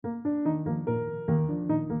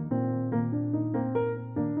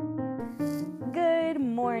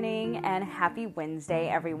and happy Wednesday,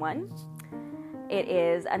 everyone. It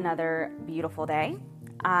is another beautiful day.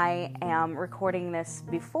 I am recording this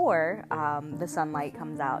before the sunlight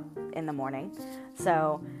comes out in the morning,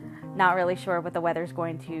 so not really sure what the weather's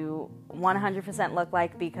going to 100% look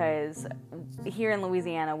like, because here in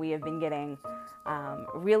Louisiana we have been getting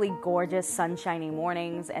really gorgeous sunshiny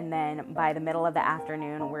mornings, and then by the middle of the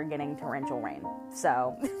afternoon we're getting torrential rain.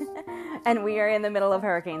 So and we are in the middle of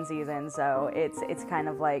hurricane season, so it's kind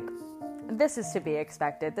of like, this is to be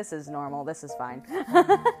expected, this is normal, this is fine.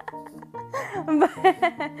 But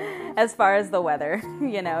as far as the weather,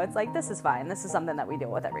 it's like, this is fine, this is something that we deal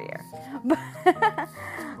with every year.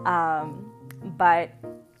 But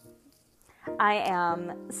I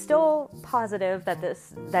am still positive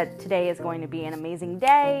that today is going to be an amazing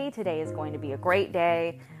day. Today is going to be a great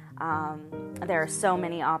day. There are so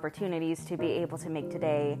many opportunities to be able to make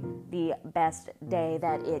today the best day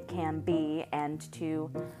that it can be, and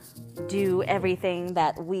to do everything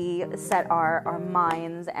that we set our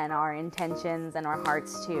minds and our intentions and our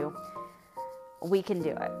hearts to. We can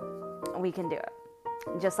do it. We can do it.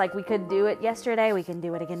 Just like we could do it yesterday, we can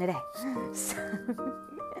do it again today.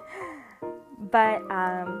 But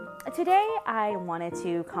today I wanted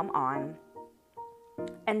to come on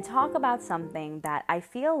and talk about something that I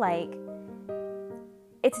feel like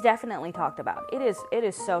it's definitely talked about. It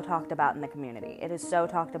is so talked about in the community. It is so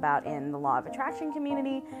talked about in the law of attraction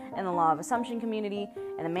community, in the law of assumption community,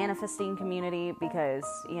 in the manifesting community, because,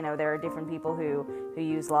 there are different people who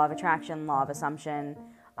use law of attraction, law of assumption,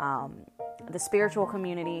 the spiritual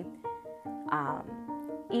community,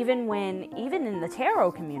 even in the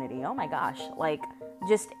tarot community. Oh my gosh, like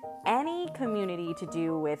just any community to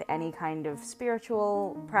do with any kind of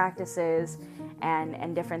spiritual practices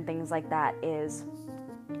and different things like that is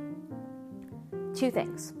two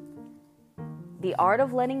things: the art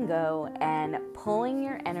of letting go and pulling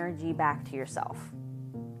your energy back to yourself.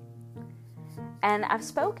 And I've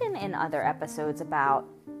spoken in other episodes about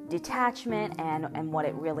detachment and what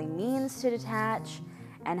it really means to detach,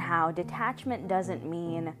 and how detachment doesn't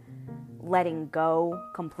mean letting go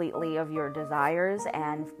completely of your desires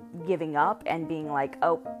and giving up and being like,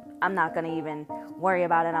 oh, I'm not going to even worry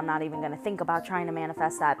about it. I'm not even going to think about trying to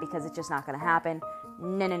manifest that because it's just not going to happen.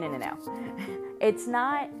 No. It's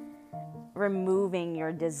not removing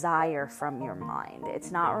your desire from your mind.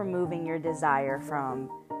 It's not removing your desire from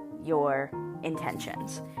your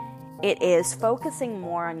intentions. It is focusing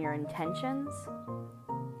more on your intentions,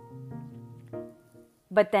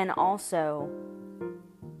 but then also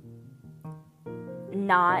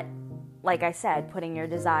not, like I said, putting your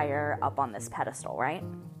desire up on this pedestal, right?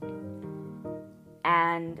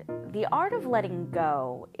 And the art of letting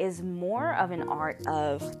go is more of an art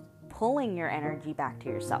of pulling your energy back to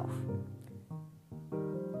yourself.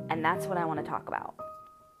 And that's what I want to talk about.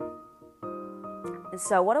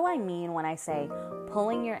 So what do I mean when I say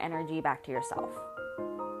pulling your energy back to yourself?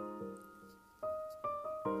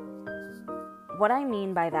 What I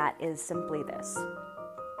mean by that is simply this: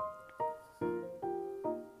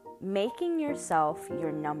 making yourself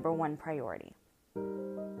your number one priority.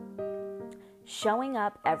 Showing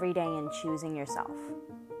up every day and choosing yourself.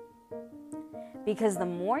 Because the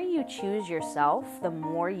more you choose yourself, the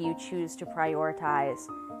more you choose to prioritize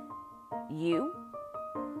you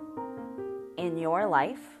in your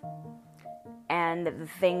life, and the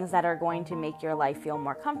things that are going to make your life feel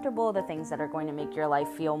more comfortable, the things that are going to make your life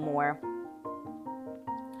feel more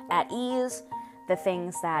at ease, the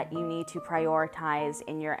things that you need to prioritize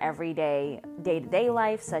in your everyday, day-to-day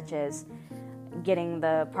life, such as getting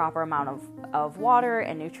the proper amount of water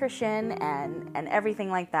and nutrition and everything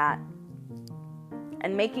like that,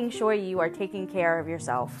 and making sure you are taking care of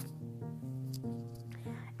yourself,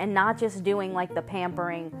 and not just doing like the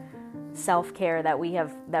pampering self-care that we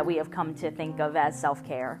have come to think of as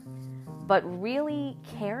self-care, but really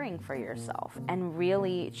caring for yourself and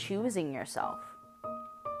really choosing yourself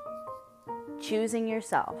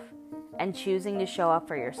and choosing to show up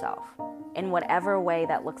for yourself in whatever way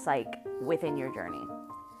that looks like within your journey.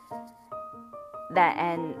 That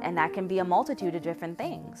and that can be a multitude of different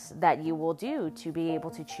things that you will do to be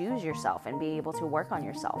able to choose yourself and be able to work on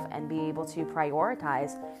yourself and be able to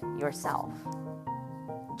prioritize yourself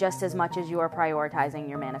just as much as you are prioritizing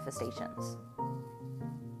your manifestations.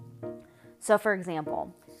 So for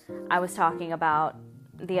example, I was talking about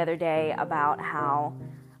the other day about how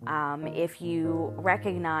if you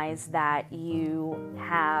recognize that you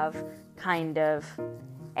have kind of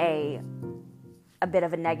a bit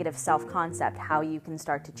of a negative self-concept, how you can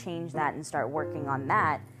start to change that and start working on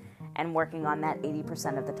that, and working on that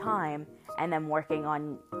 80% of the time, and then working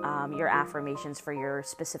on your affirmations for your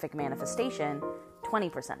specific manifestation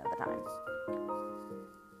 20% of the time.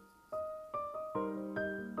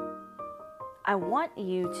 I want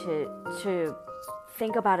you to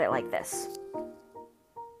think about it like this.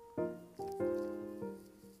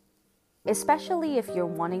 Especially if you're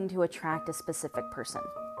wanting to attract a specific person.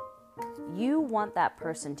 You want that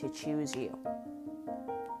person to choose you.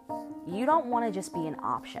 You don't want to just be an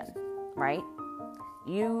option, right?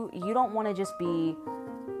 You don't want to just be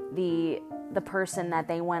the person that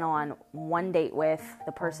they went on one date with,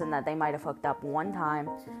 the person that they might have hooked up one time,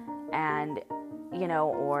 and,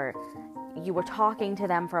 or you were talking to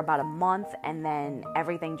them for about a month and then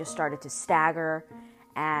everything just started to stagger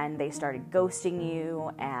and they started ghosting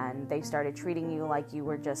you and they started treating you like you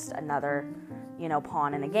were just another,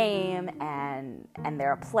 pawn in a game, and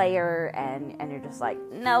they're a player, and you're just like,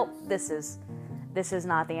 nope, this is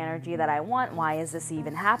not the energy that I want. Why is this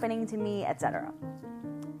even happening to me, etc.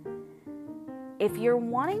 If you're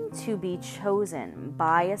wanting to be chosen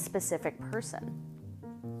by a specific person,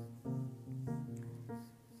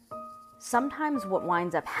 sometimes what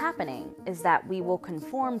winds up happening is that we will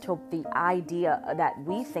conform to the idea that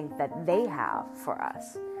we think that they have for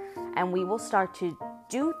us. And we will start to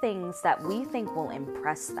do things that we think will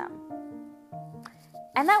impress them.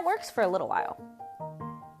 And that works for a little while.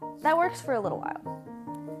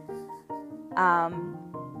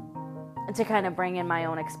 To kind of bring in my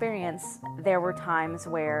own experience, there were times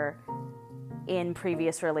where in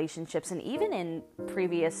previous relationships and even in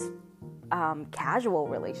previous casual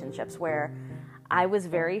relationships where I was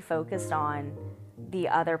very focused on the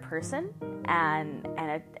other person and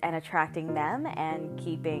attracting them and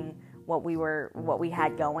keeping what we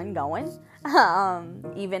had going,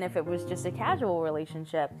 even if it was just a casual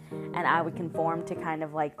relationship, and I would conform to kind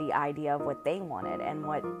of like the idea of what they wanted and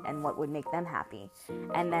what would make them happy.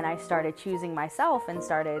 And then I started choosing myself and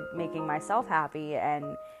started making myself happy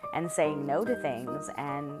and saying no to things.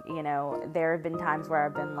 And, there have been times where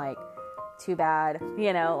I've been like, too bad,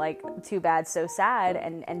 too bad, so sad,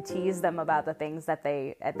 and tease them about the things that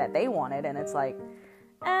they wanted. And it's like,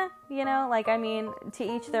 to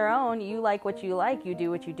each their own. You like what you like, you do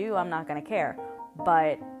what you do. I'm not going to care,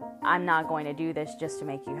 but I'm not going to do this just to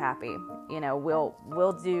make you happy.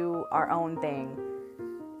 We'll do our own thing,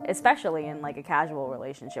 especially in like a casual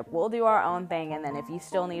relationship. We'll do our own thing. And then if you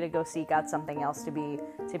still need to go seek out something else to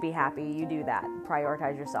be happy, you do that.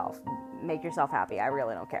 Prioritize yourself. Make yourself happy. I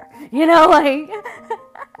really don't care.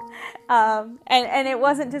 And it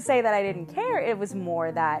wasn't to say that I didn't care. It was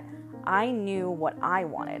more that I knew what I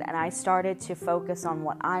wanted, and I started to focus on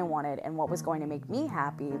what I wanted and what was going to make me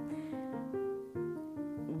happy.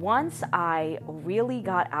 Once I really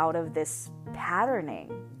got out of this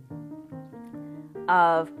patterning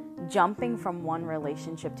of jumping from one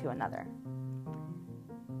relationship to another.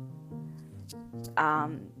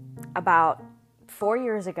 About 4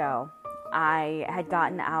 years ago, I had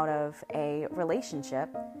gotten out of a relationship,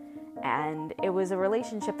 and it was a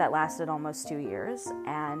relationship that lasted almost 2 years,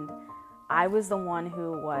 and I was the one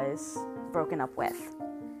who was broken up with.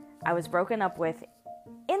 I was broken up with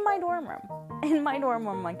in my dorm room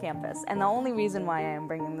on campus. And the only reason why I am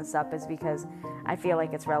bringing this up is because I feel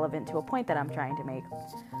like it's relevant to a point that I'm trying to make.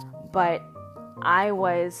 But I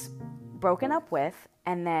was broken up with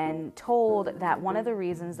and then told that one of the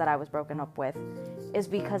reasons that I was broken up with is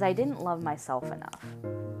because I didn't love myself enough.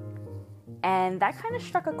 And that kind of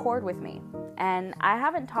struck a chord with me. And I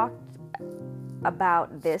haven't talked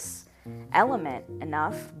about this element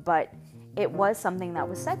enough, but it was something that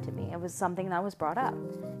was said to me. It was something that was brought up,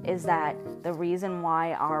 is that the reason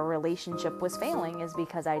why our relationship was failing is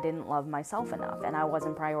because I didn't love myself enough and I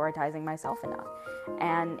wasn't prioritizing myself enough.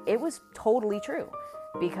 And it was totally true,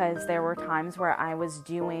 because there were times where I was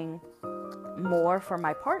doing more for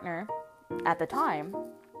my partner at the time,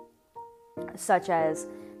 such as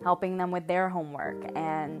helping them with their homework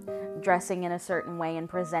and dressing in a certain way and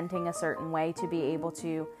presenting a certain way to be able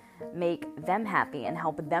to make them happy and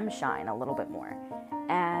help them shine a little bit more,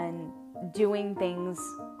 and doing things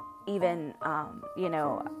even,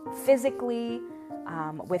 physically,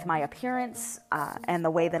 with my appearance and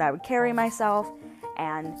the way that I would carry myself,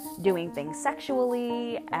 and doing things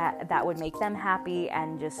sexually that would make them happy,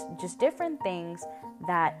 and just different things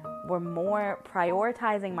that were more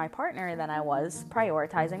prioritizing my partner than I was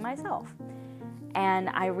prioritizing myself. And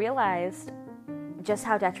I realized just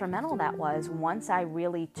how detrimental that was once I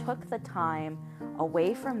really took the time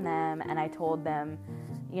away from them and I told them,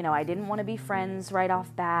 I didn't want to be friends right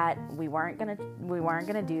off bat. We weren't gonna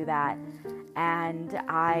do that. And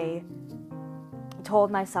I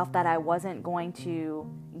told myself that I wasn't going to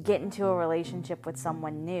get into a relationship with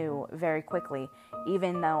someone new very quickly,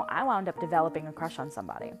 even though I wound up developing a crush on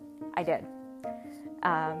somebody. I did.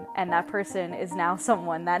 And that person is now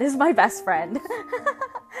someone that is my best friend.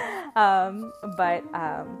 But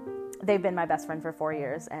they've been my best friend for 4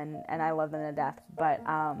 years, and I love them to death. But,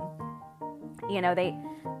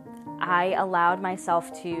 I allowed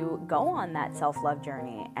myself to go on that self-love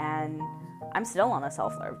journey, and I'm still on a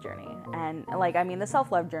self-love journey. And the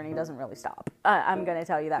self-love journey doesn't really stop. I'm going to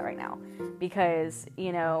tell you that right now, because,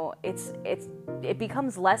 it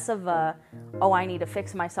becomes less of a, oh, I need to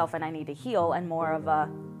fix myself and I need to heal, and more of a,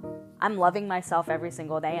 I'm loving myself every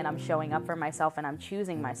single day, and I'm showing up for myself, and I'm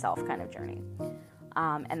choosing myself kind of journey.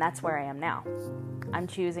 And that's where I am now. I'm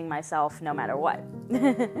choosing myself no matter what.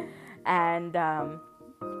 And,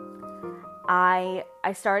 I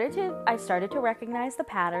started to recognize the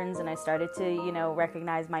patterns, and I started to,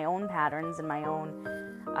 recognize my own patterns and my own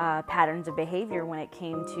patterns of behavior when it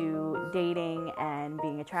came to dating and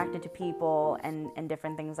being attracted to people and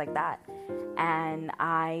different things like that. And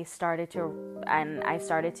I started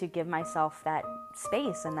to give myself that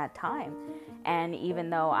space and that time. And even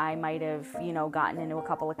though I might have, gotten into a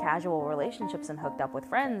couple of casual relationships and hooked up with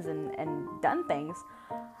friends and done things,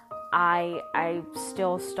 I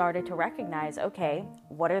still started to recognize, okay,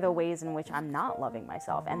 what are the ways in which I'm not loving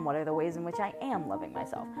myself? And what are the ways in which I am loving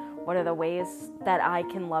myself? What are the ways that I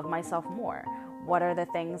can love myself more? What are the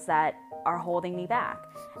things that are holding me back?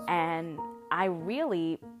 And I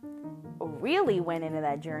really went into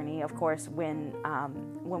that journey, of course, when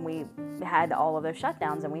we had all of those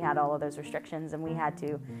shutdowns and we had all of those restrictions and we had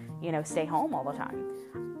to, stay home all the time.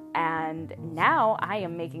 And now I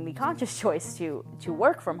am making the conscious choice to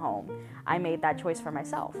work from home. I made that choice for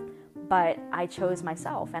myself, but I chose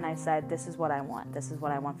myself, and I said, this is what I want. This is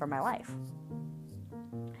what I want for my life.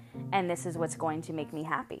 And this is what's going to make me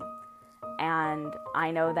happy. And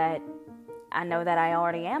I know that I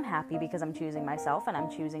already am happy because I'm choosing myself, and I'm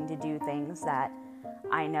choosing to do things that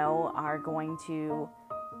I know are going to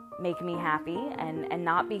make me happy, and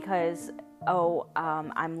not because,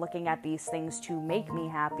 I'm looking at these things to make me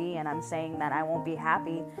happy, and I'm saying that I won't be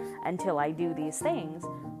happy until I do these things,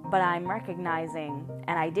 but I'm recognizing,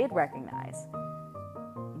 and I did recognize,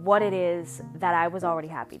 what it is that I was already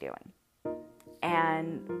happy doing.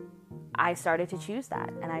 And I started to choose that,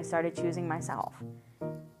 and I started choosing myself.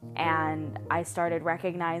 And I started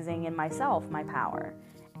recognizing in myself my power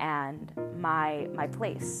and my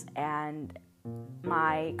place and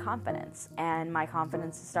my confidence, and my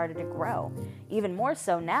confidence started to grow even more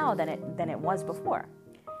so now than it was before.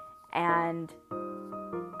 And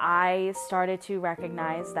I started to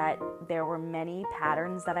recognize that there were many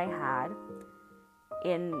patterns that I had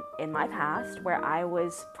in my past where I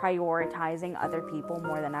was prioritizing other people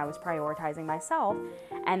more than I was prioritizing myself,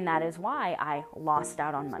 and that is why I lost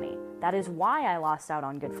out on money. That is why I lost out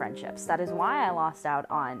on good friendships. That is why I lost out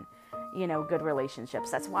on good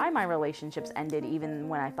relationships. That's why my relationships ended even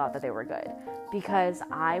when I thought that they were good, because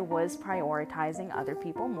I was prioritizing other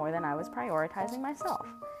people more than I was prioritizing myself.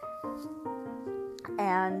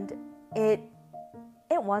 And it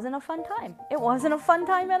wasn't a fun time. It wasn't a fun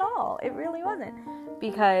time at all. It really wasn't,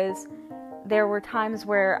 because there were times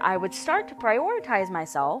where I would start to prioritize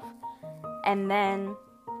myself, and then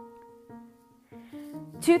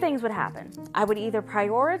two things would happen. I would either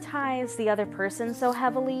prioritize the other person so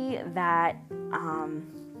heavily that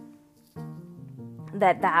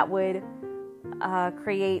that would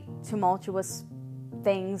create tumultuous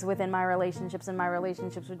things within my relationships, and my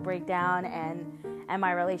relationships would break down, and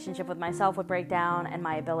my relationship with myself would break down, and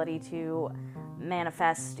my ability to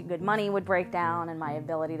manifest good money would break down, and my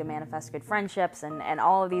ability to manifest good friendships, and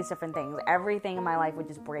all of these different things. Everything in my life would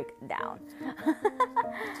just break down.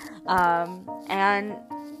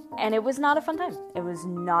 And it was not a fun time. It was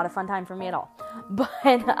not a fun time for me at all. But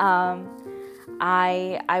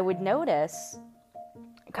I would notice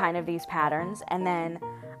kind of these patterns, and then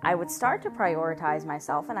I would start to prioritize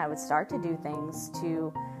myself, and I would start to do things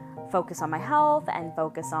to focus on my health and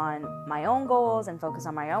focus on my own goals and focus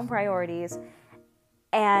on my own priorities.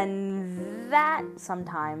 And that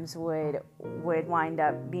sometimes would wind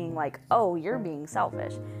up being like, oh, you're being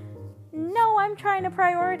selfish. No, I'm trying to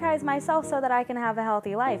prioritize myself so that I can have a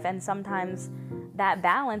healthy life. And sometimes that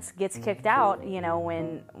balance gets kicked out,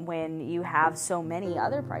 when you have so many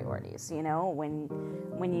other priorities,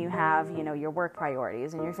 when you have, your work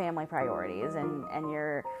priorities and your family priorities and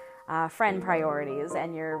your friend priorities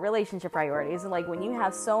and your relationship priorities. Like when you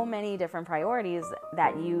have so many different priorities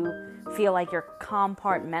that you feel like you're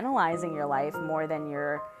compartmentalizing your life more than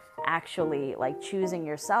you're actually like choosing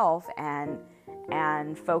yourself and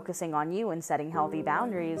focusing on you and setting healthy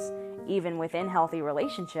boundaries, even within healthy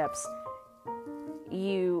relationships,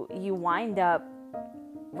 you wind up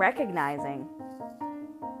recognizing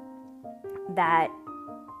that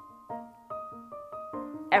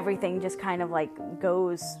everything just kind of like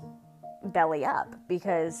goes belly up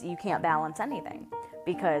because you can't balance anything,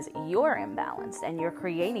 because you're imbalanced and you're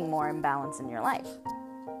creating more imbalance in your life.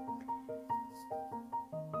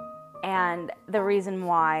 And the reason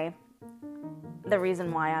why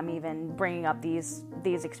I'm even bringing up these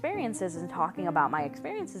experiences and talking about my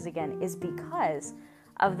experiences again is because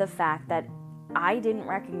of the fact that I didn't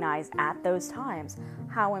recognize at those times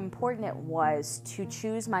how important it was to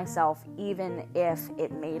choose myself, even if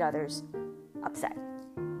it made others upset.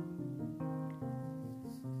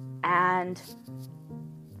 And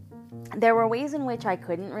there were ways in which I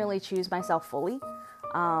couldn't really choose myself fully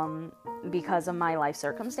because of my life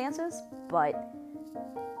circumstances, but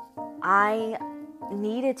I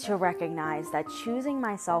needed to recognize that choosing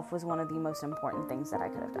myself was one of the most important things that I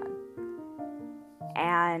could have done.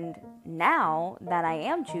 And now that I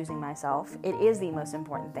am choosing myself, it is the most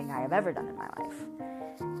important thing I have ever done in my life.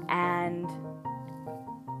 And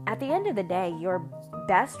at the end of the day, your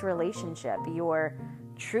best relationship, your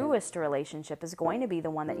truest relationship is going to be the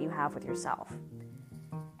one that you have with yourself.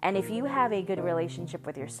 And if you have a good relationship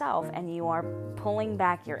with yourself and you are pulling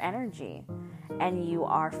back your energy and you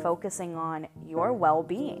are focusing on your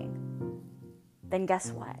well-being, then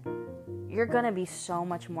guess what? You're going to be so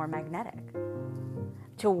much more magnetic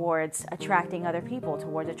towards attracting other people,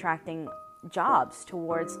 towards attracting jobs,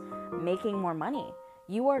 towards making more money.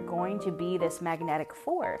 You are going to be this magnetic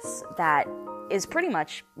force that is pretty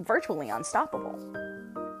much virtually unstoppable.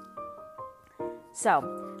 So,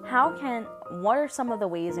 what are some of the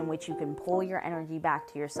ways in which you can pull your energy back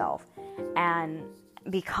to yourself and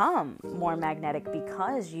become more magnetic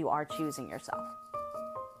because you are choosing yourself?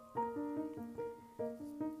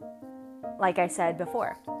 Like I said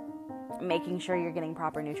before, making sure you're getting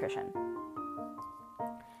proper nutrition.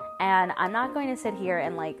 And I'm not going to sit here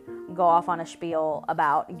and go off on a spiel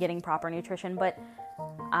about getting proper nutrition, but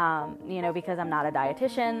because I'm not a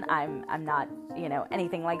dietitian, I'm not,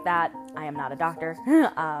 anything like that. I am not a doctor.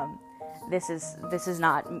 This is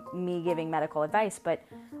not me giving medical advice, but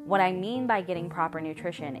what I mean by getting proper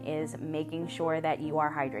nutrition is making sure that you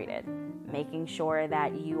are hydrated, making sure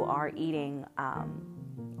that you are eating,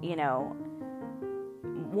 I'm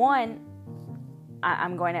going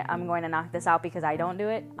to knock this out because I don't do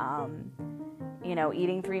it.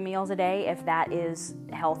 Eating 3 meals a day, if that is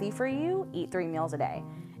healthy for you, eat 3 meals a day.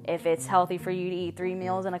 If it's healthy for you to eat 3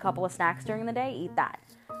 meals and a couple of snacks during the day, eat that.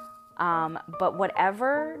 But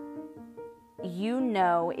whatever you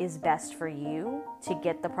know is best for you to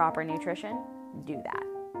get the proper nutrition, do that.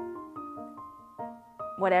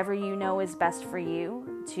 Whatever you know is best for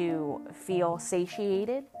you to feel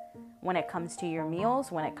satiated when it comes to your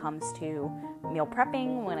meals, when it comes to meal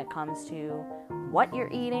prepping, when it comes to what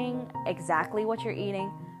you're eating, exactly what you're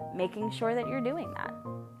eating, making sure that you're doing that.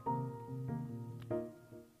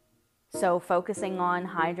 So focusing on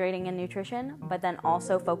hydrating and nutrition, but then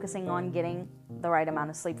also focusing on getting the right amount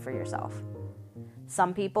of sleep for yourself.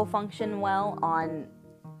 Some people function well on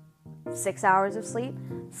 6 hours of sleep.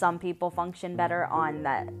 Some people function better on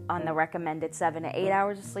the recommended 7 to 8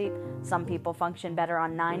 hours of sleep. Some people function better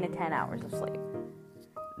on 9 to 10 hours of sleep.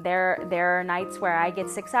 There are nights where I get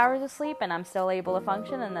 6 hours of sleep and I'm still able to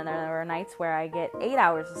function, and then there are nights where I get 8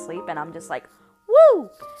 hours of sleep and I'm just like, woo!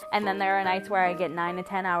 And then there are nights where I get 9 to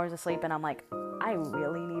 10 hours of sleep and I'm like, I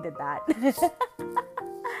really needed that.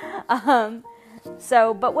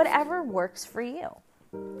 But whatever works for you.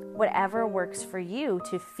 Whatever works for you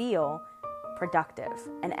to feel productive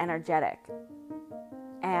and energetic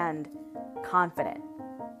and confident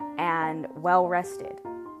and well-rested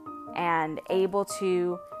and able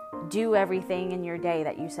to do everything in your day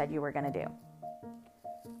that you said you were going to do.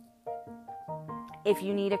 If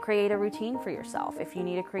you need to create a routine for yourself, if you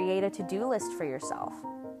need to create a to-do list for yourself,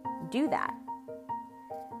 do that.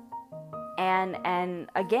 And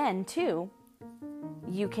again, too,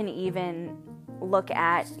 you can even look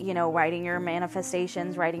at, writing your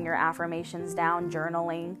manifestations, writing your affirmations down,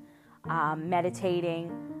 journaling,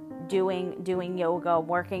 meditating, doing yoga,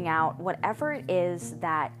 working out, whatever it is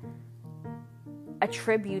that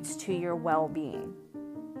attributes to your well-being.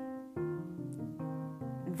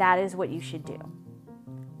 That is what you should do.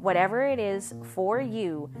 Whatever it is for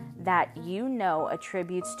you that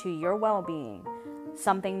attributes to your well-being,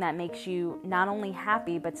 something that makes you not only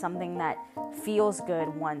happy, but something that feels good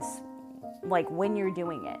when you're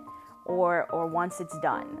doing it, or once it's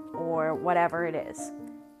done, or whatever it is.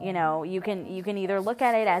 You can either look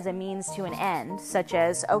at it as a means to an end, such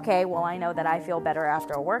as, okay, well, I know that I feel better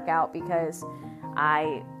after a workout because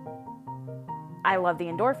I love the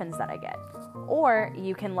endorphins that I get. Or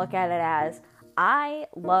you can look at it as, I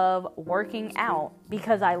love working out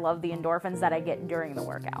because I love the endorphins that I get during the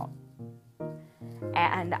workout.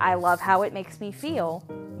 And I love how it makes me feel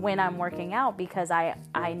when I'm working out because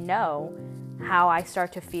I know how I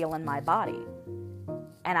start to feel in my body.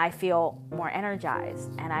 And I feel more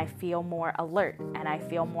energized, and I feel more alert, and I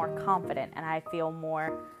feel more confident, and I feel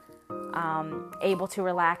more able to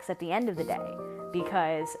relax at the end of the day,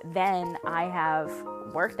 because then I have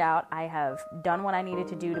worked out, I have done what I needed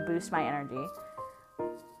to do to boost my energy,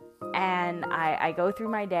 and I go through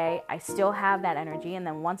my day, I still have that energy, and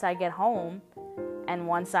then once I get home, and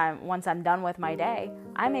once I'm done with my day,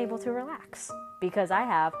 I'm able to relax. Because I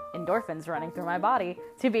have endorphins running through my body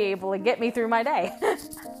to be able to get me through my day.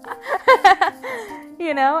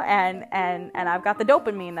 You know, and I've got the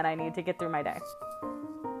dopamine that I need to get through my day.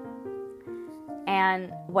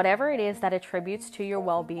 And whatever it is that attributes to your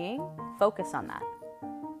well-being, focus on that.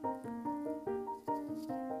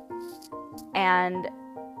 And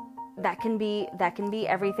that can be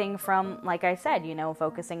everything from, like I said, you know,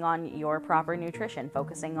 focusing on your proper nutrition,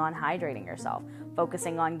 focusing on hydrating yourself,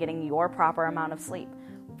 focusing on getting your proper amount of sleep,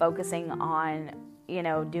 focusing on, you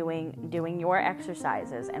know, doing your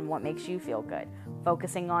exercises and what makes you feel good,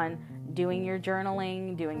 focusing on doing your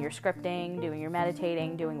journaling, doing your scripting, doing your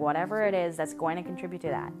meditating, doing whatever it is that's going to contribute to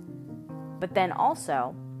that. But then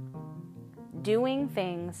also doing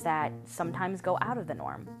things that sometimes go out of the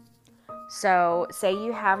norm. So say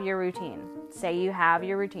you have your routine,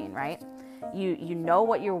 right? You know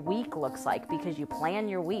what your week looks like because you plan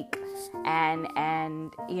your week. And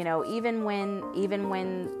you know, even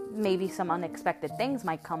when maybe some unexpected things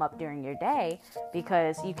might come up during your day,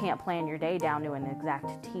 because you can't plan your day down to an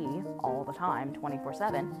exact T all the time,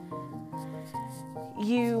 24/7,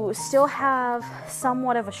 you still have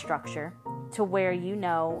somewhat of a structure to where you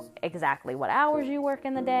know exactly what hours you work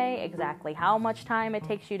in the day, exactly how much time it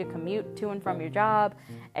takes you to commute to and from your job,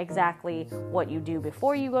 exactly what you do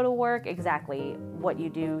before you go to work, exactly what you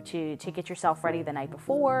do to get yourself ready the night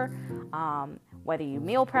before, whether you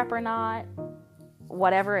meal prep or not,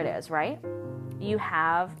 whatever it is, right? You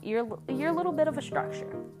have your little bit of a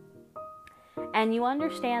structure. And you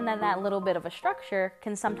understand that little bit of a structure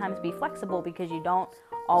can sometimes be flexible because you don't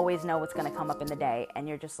always know what's going to come up in the day, and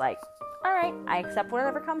you're just like, all right, I accept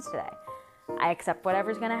whatever comes today. I accept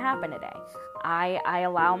whatever's going to happen today. I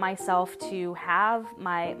allow myself to have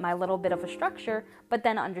my little bit of a structure, but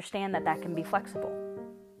then understand that can be flexible,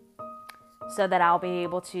 so that I'll be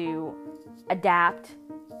able to adapt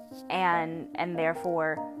and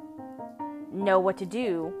therefore know what to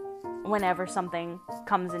do whenever something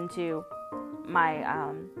comes into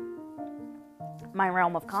my my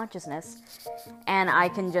realm of consciousness, and I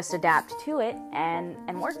can just adapt to it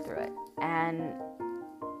and work through it.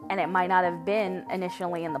 And it might not have been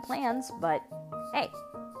initially in the plans, but hey,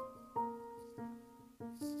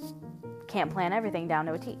 can't plan everything down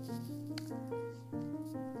to a T.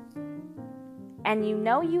 And you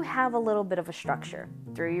know you have a little bit of a structure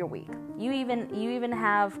through your week. You even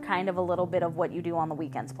have kind of a little bit of what you do on the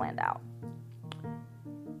weekends planned out.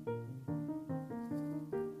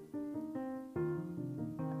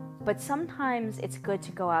 But sometimes it's good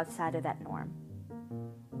to go outside of that norm.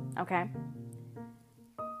 Okay?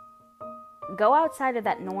 Go outside of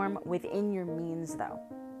that norm within your means, though.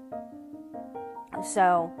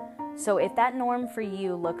 So if that norm for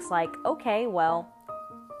you looks like, okay, well,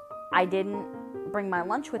 I didn't bring my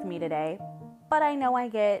lunch with me today, but I know I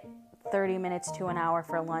get 30 minutes to an hour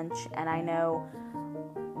for lunch, and I know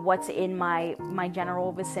what's in my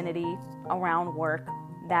general vicinity around work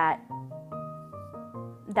that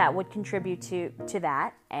would contribute to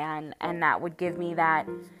that, and that would give me that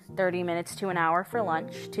 30 minutes to an hour for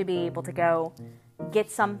lunch to be able to go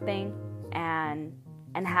get something and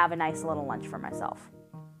have a nice little lunch for myself.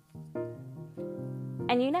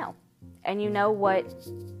 And you know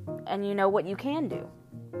what you can do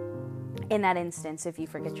in that instance if you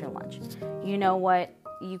forget your lunch. You know what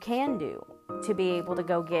you can do to be able to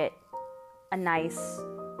go get a nice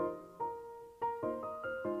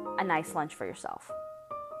lunch for yourself.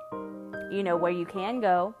 You know where you can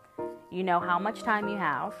go, you know how much time you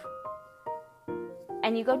have,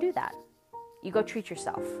 and you go do that. You go treat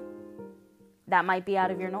yourself. That might be out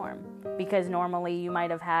of your norm, because normally you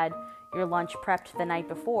might have had your lunch prepped the night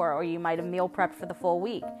before, or you might have meal prepped for the full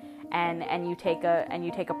week, and you take a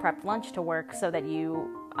prepped lunch to work so that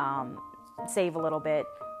you save a little bit,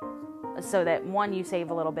 so that one, you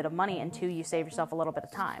save a little bit of money, and two, you save yourself a little bit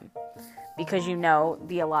of time, because you know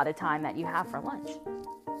the allotted time that you have for lunch.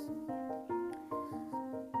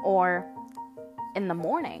 Or in the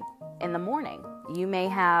morning, you may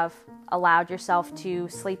have allowed yourself to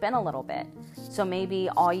sleep in a little bit. So maybe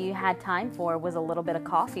all you had time for was a little bit of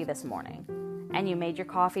coffee this morning, and you made your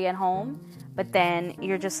coffee at home, but then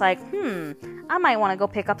you're just like, I might want to go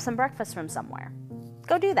pick up some breakfast from somewhere.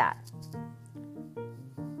 Go do that.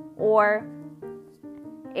 Or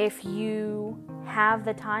if you have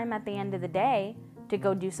the time at the end of the day to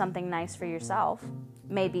go do something nice for yourself,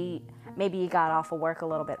 maybe you got off of work a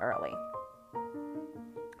little bit early.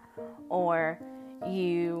 Or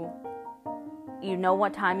you know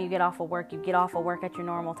what time you get off of work. You get off of work at your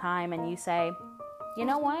normal time and you say, you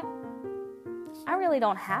know what? I really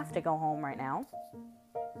don't have to go home right now.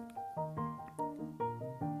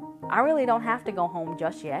 I really don't have to go home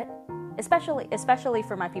just yet. Especially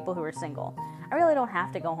for my people who are single. I really don't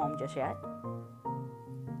have to go home just yet.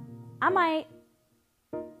 I might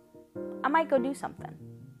go do something.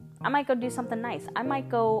 I might go do something nice. I might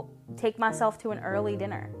go take myself to an early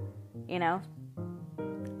dinner. You know,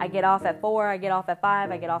 I get off at 4, I get off at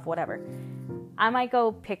 5, I get off whatever. I might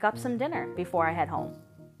go pick up some dinner before I head home.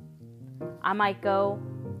 I might go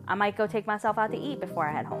take myself out to eat before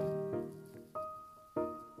I head home.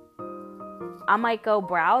 I might go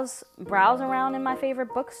browse around in my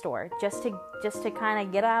favorite bookstore just to kind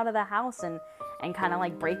of get out of the house and kind of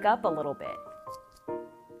like break up a little bit.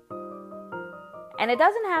 And it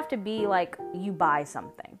doesn't have to be like you buy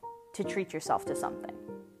something to treat yourself to something.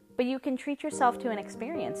 But you can treat yourself to an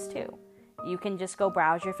experience too. You can just go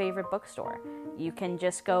browse your favorite bookstore. You can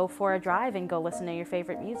just go for a drive and go listen to your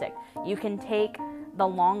favorite music. You can take the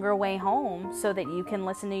longer way home so that you can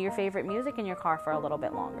listen to your favorite music in your car for a little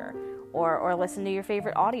bit longer. Or listen to your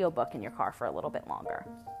favorite audiobook in your car for a little bit longer.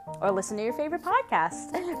 Or listen to your favorite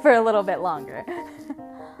podcast for a little bit longer.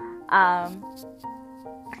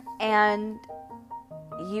 And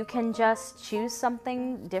you can just choose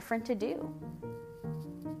something different to do.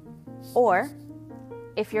 Or,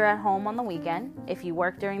 if you're at home on the weekend, if you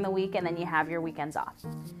work during the week and then you have your weekends off.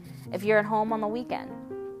 If you're at home on the weekend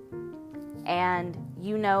and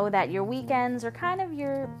you know that your weekends are kind of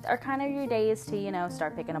your days to, you know,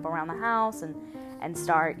 start picking up around the house and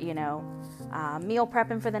start, you know, meal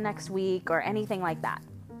prepping for the next week or anything like that.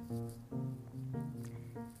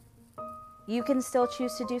 You can still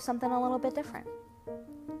choose to do something a little bit different.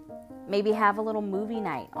 Maybe have a little movie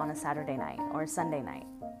night on a Saturday night or a Sunday night.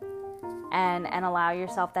 And allow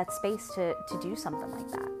yourself that space to do something like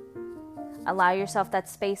that. Allow yourself that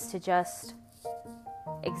space to just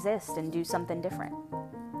exist and do something different.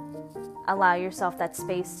 Allow yourself that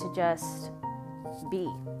space to just be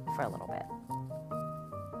for a little bit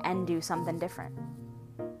and do something different.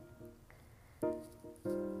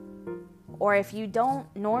 Or if you don't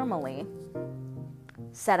normally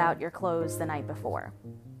set out your clothes the night before,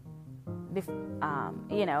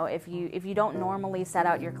 you know, if you don't normally set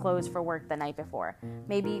out your clothes for work the night before,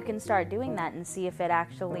 maybe you can start doing that and see if it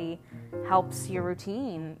actually helps your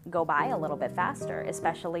routine go by a little bit faster,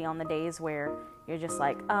 especially on the days where you're just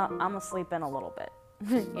like, I'm gonna sleep in a little bit.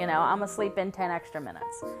 You know, I'm gonna sleep in 10 extra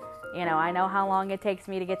minutes. You know, I know how long it takes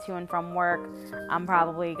me to get to and from work. I'm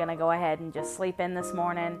probably gonna go ahead and just sleep in this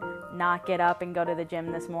morning, not get up and go to the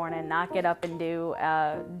gym this morning, not get up and do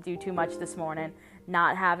too much this morning,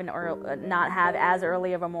 not have as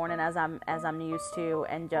early of a morning as I'm used to,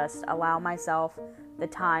 and just allow myself the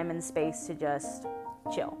time and space to just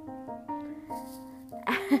chill.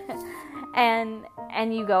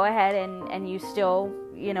 and you go ahead and you still,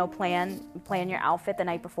 you know, plan your outfit the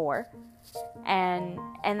night before, and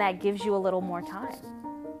that gives you a little more time.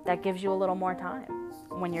 That gives you a little more time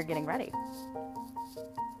when you're getting ready.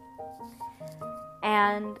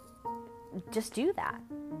 And just do that.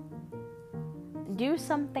 Do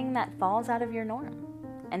something that falls out of your norm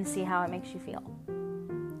and see how it makes you feel.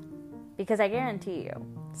 Because I guarantee you,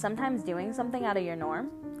 sometimes doing something out of your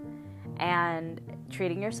norm and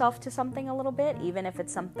treating yourself to something a little bit, even if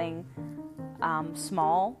it's something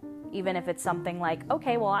small, even if it's something like,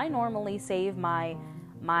 okay, well, I normally save my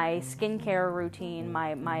skincare routine,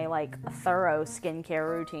 my like thorough skincare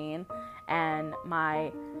routine, and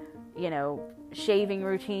my, you know, shaving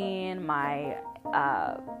routine, my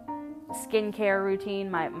skincare routine,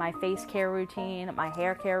 my face care routine, my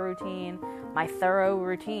hair care routine, my thorough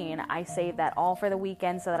routine. I save that all for the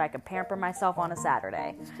weekend so that I can pamper myself on a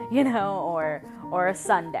Saturday, you know, or a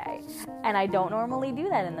Sunday. And I don't normally do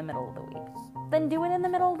that in the middle of the week. Then do it in the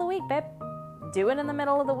middle of the week, babe. Do it in the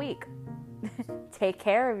middle of the week. Take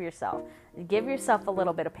care of yourself. Give yourself a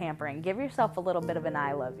little bit of pampering. Give yourself a little bit of an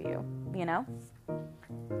I love you, you know?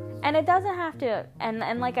 And it doesn't have to,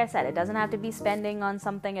 and like I said, it doesn't have to be spending on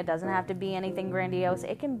something. It doesn't have to be anything grandiose.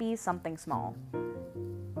 It can be something small.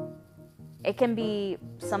 It can be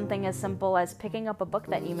something as simple as picking up a book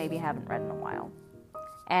that you maybe haven't read in a while,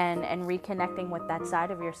 and reconnecting with that side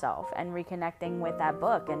of yourself, and reconnecting with that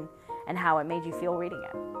book and how it made you feel reading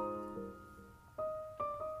it.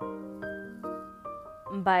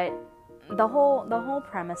 But the whole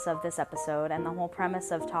premise of this episode, and the whole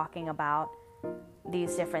premise of talking about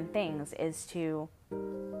these different things, is to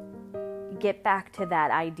get back to that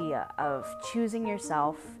idea of choosing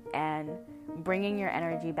yourself and bringing your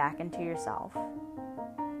energy back into yourself,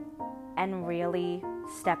 and really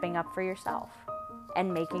stepping up for yourself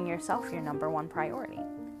and making yourself your number one priority.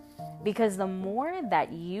 Because the more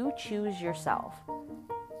that you choose yourself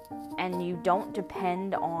and you don't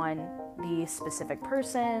depend on the specific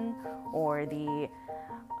person or the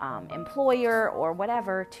employer or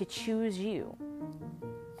whatever to choose you,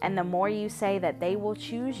 and the more you say that they will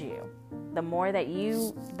choose you, the more that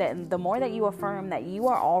you affirm that you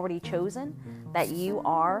are already chosen, that you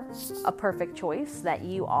are a perfect choice, that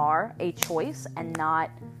you are a choice and not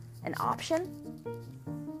an option,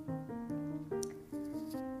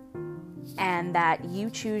 and that you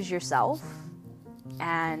choose yourself,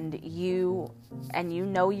 and you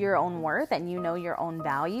know your own worth, and you know your own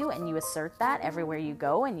value, and you assert that everywhere you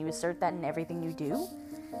go, and you assert that in everything you do,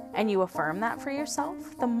 and you affirm that for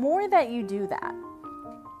yourself. The more that you do that,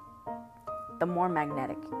 the more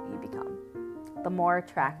magnetic you become, the more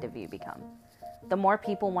attractive you become, the more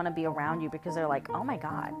people want to be around you, because they're like, oh my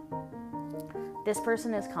God, this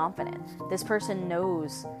person is confident, this person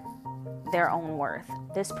knows their own worth,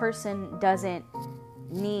 this person doesn't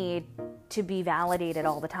need to be validated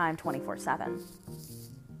all the time 24/7.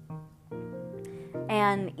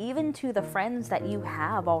 And even to the friends that you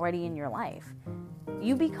have already in your life,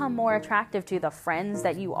 you become more attractive to the friends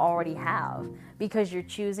that you already have, because you're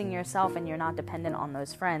choosing yourself and you're not dependent on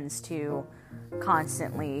those friends to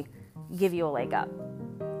constantly give you a leg up.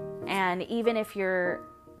 And even if you're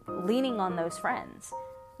leaning on those friends,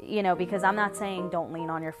 because I'm not saying don't lean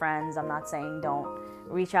on your friends, I'm not saying don't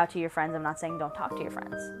reach out to your friends, I'm not saying don't talk to your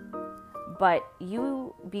friends, but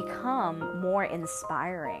you become more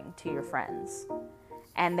inspiring to your friends.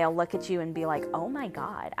 And they'll look at you and be like, oh my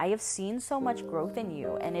God, I have seen so much growth in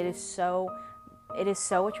you, and it is so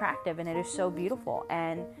attractive, and it is so beautiful.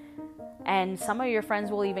 And some of your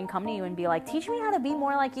friends will even come to you and be like, teach me how to be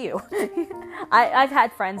more like you. I've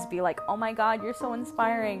had friends be like, oh my God, you're so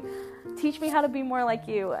inspiring, teach me how to be more like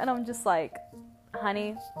you. And I'm just like,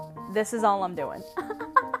 honey, this is all I'm doing.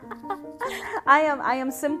 I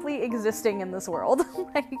am simply existing in this world.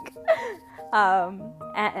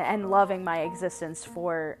 And loving my existence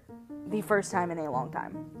for the first time in a long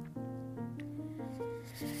time.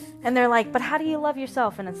 And they're like, but how do you love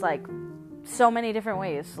yourself? And it's like, so many different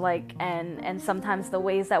ways. And sometimes the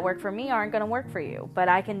ways that work for me aren't going to work for you, but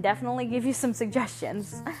I can definitely give you some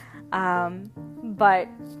suggestions. But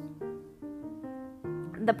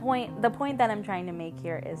the point that I'm trying to make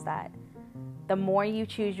here is that the more you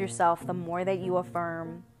choose yourself, the more that you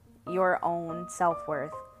affirm your own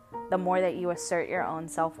self-worth, the more that you assert your own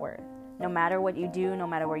self-worth, no matter what you do, no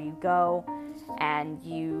matter where you go, and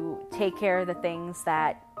you take care of the things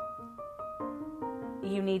that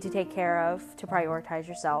you need to take care of to prioritize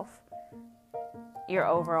yourself, your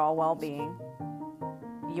overall well-being,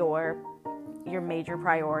 your major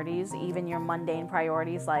priorities, even your mundane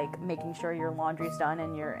priorities, like making sure your laundry's done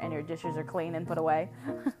and your dishes are clean and put away.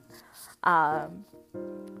 And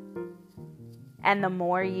the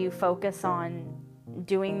more you focus on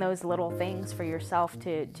doing those little things for yourself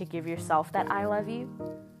to give yourself that I love you,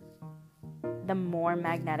 the more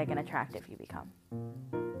magnetic and attractive you become.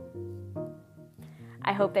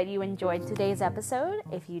 I hope that you enjoyed today's episode.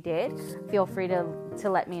 If you did, feel free to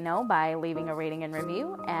let me know by leaving a rating and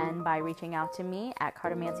review, and by reaching out to me at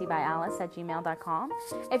cartomancybyalice@gmail.com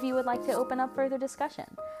if you would like to open up further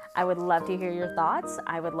discussion. I would love to hear your thoughts.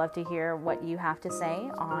 I would love to hear what you have to say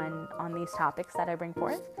on these topics that I bring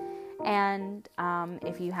forth. And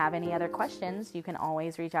if you have any other questions, you can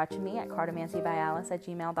always reach out to me at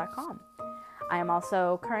cartomancybyalice@gmail.com. I am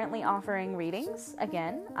also currently offering readings.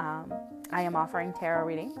 Again, I am offering tarot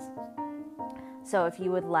readings. So if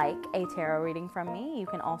you would like a tarot reading from me, you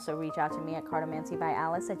can also reach out to me at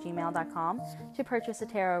cartomancybyalice@gmail.com to purchase a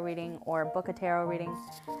tarot reading or book a tarot reading.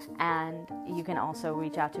 And you can also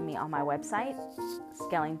reach out to me on my website,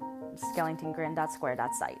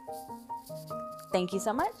 skellingtongrin.square.site. Thank you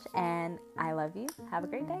so much, and I love you. Have a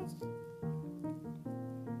great day.